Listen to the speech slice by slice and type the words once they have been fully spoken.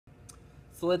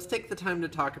So let's take the time to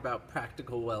talk about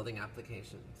practical welding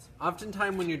applications.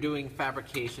 Oftentimes when you're doing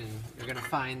fabrication, you're going to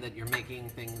find that you're making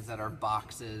things that are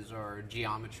boxes or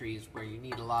geometries where you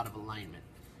need a lot of alignment.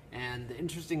 And the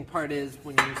interesting part is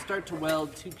when you start to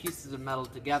weld two pieces of metal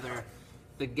together,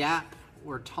 the gap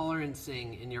or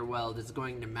tolerancing in your weld is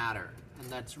going to matter. And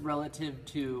that's relative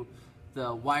to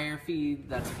the wire feed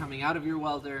that's coming out of your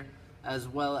welder, as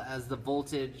well as the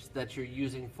voltage that you're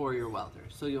using for your welder.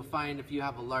 So you'll find if you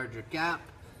have a larger gap,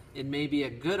 it may be a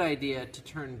good idea to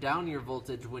turn down your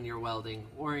voltage when you're welding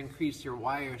or increase your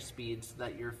wire speed so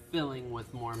that you're filling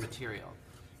with more material.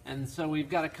 And so we've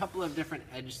got a couple of different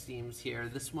edge seams here.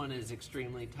 This one is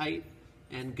extremely tight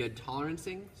and good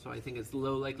tolerancing, so I think it's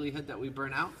low likelihood that we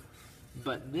burn out.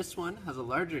 But this one has a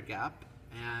larger gap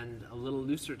and a little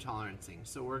looser tolerancing,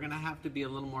 so we're going to have to be a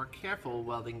little more careful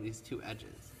welding these two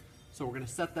edges. So we're going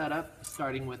to set that up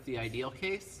starting with the ideal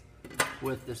case.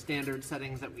 With the standard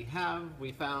settings that we have,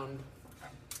 we found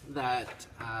that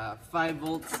 5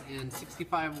 volts and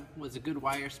 65 was a good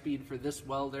wire speed for this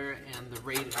welder and the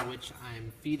rate at which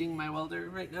I'm feeding my welder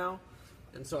right now.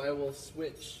 And so I will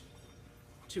switch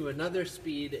to another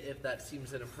speed if that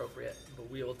seems inappropriate,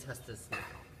 but we will test this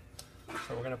now.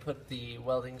 So we're going to put the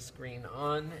welding screen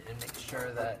on and make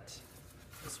sure that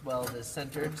this weld is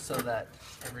centered so that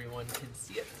everyone can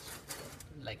see it,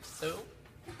 like so.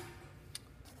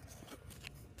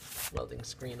 Welding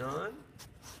screen on.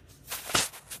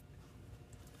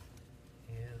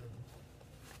 And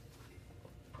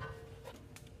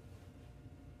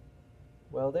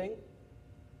welding.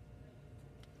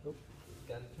 Oh,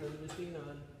 gotta turn the machine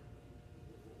on.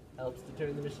 Helps to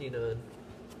turn the machine on.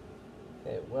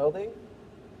 Okay, welding.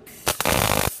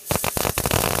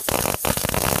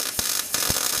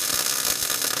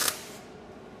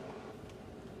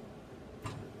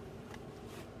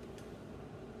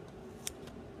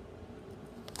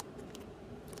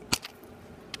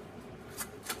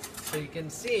 So you can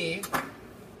see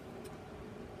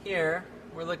here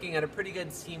we're looking at a pretty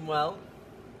good seam weld.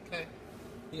 Okay.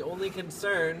 The only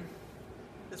concern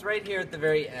is right here at the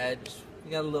very edge.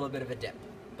 We got a little bit of a dip,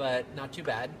 but not too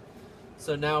bad.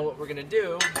 So now what we're going to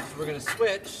do is we're going to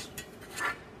switch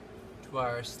to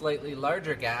our slightly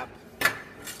larger gap,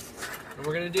 and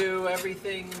we're going to do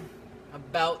everything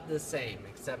about the same,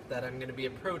 except that I'm going to be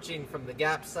approaching from the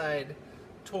gap side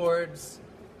towards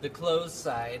the closed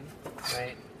side,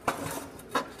 right?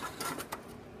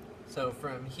 So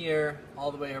from here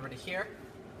all the way over to here.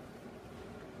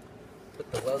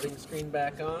 Put the welding screen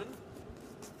back on.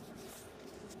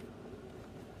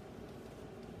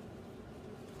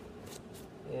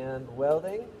 And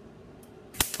welding.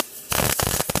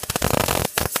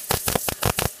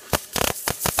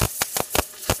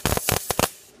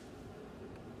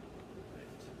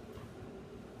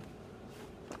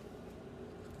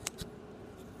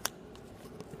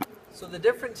 So the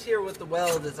difference here with the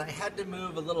weld is I had to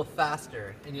move a little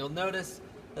faster, and you'll notice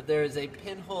that there is a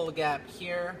pinhole gap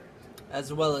here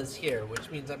as well as here,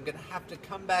 which means I'm going to have to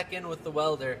come back in with the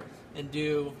welder and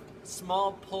do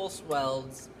small pulse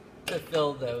welds to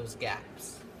fill those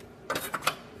gaps.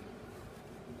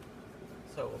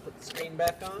 So we'll put the screen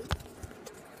back on.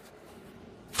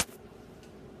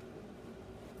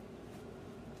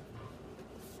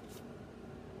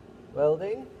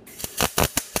 Welding.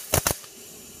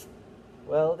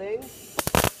 Welding.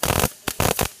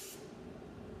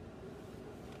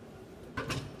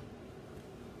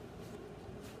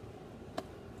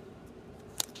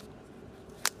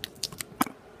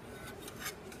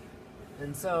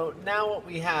 And so now what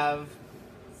we have,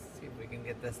 let's see if we can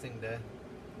get this thing to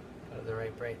go to the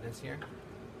right brightness here.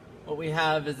 What we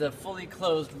have is a fully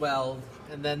closed weld,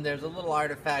 and then there's a little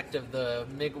artifact of the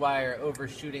MIG wire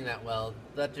overshooting that weld.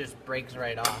 That just breaks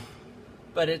right off.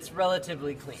 But it's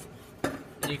relatively clean.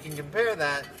 And you can compare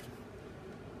that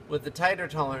with the tighter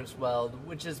tolerance weld,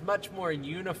 which is much more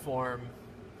uniform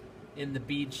in the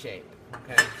bead shape.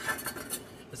 Okay,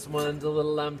 this one's a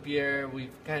little lumpier. We've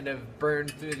kind of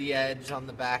burned through the edge on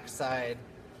the back side,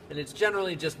 and it's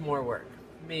generally just more work.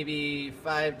 Maybe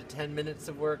 5 to 10 minutes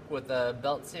of work with a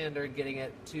belt sander getting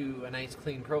it to a nice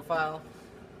clean profile.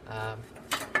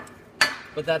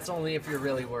 But that's only if you're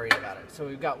really worried about it. So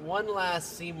we've got one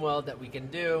last seam weld that we can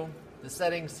do. The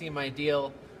settings seem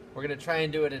ideal. We're going to try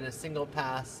and do it in a single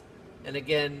pass. And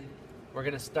again, we're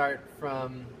going to start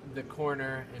from the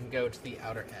corner and go to the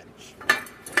outer edge.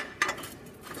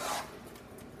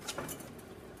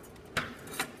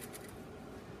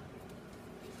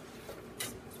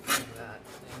 Bring that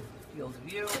in field of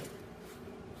view.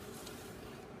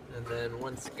 And then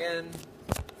once again,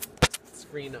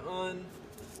 screen on.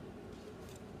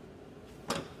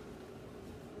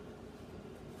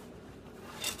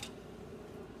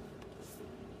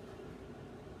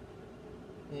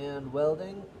 And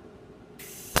welding.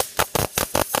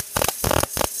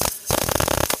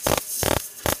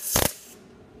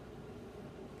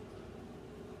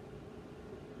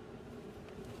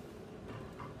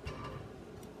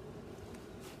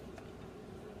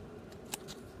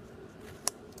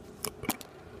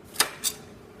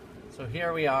 So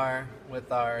here we are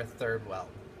with our third weld.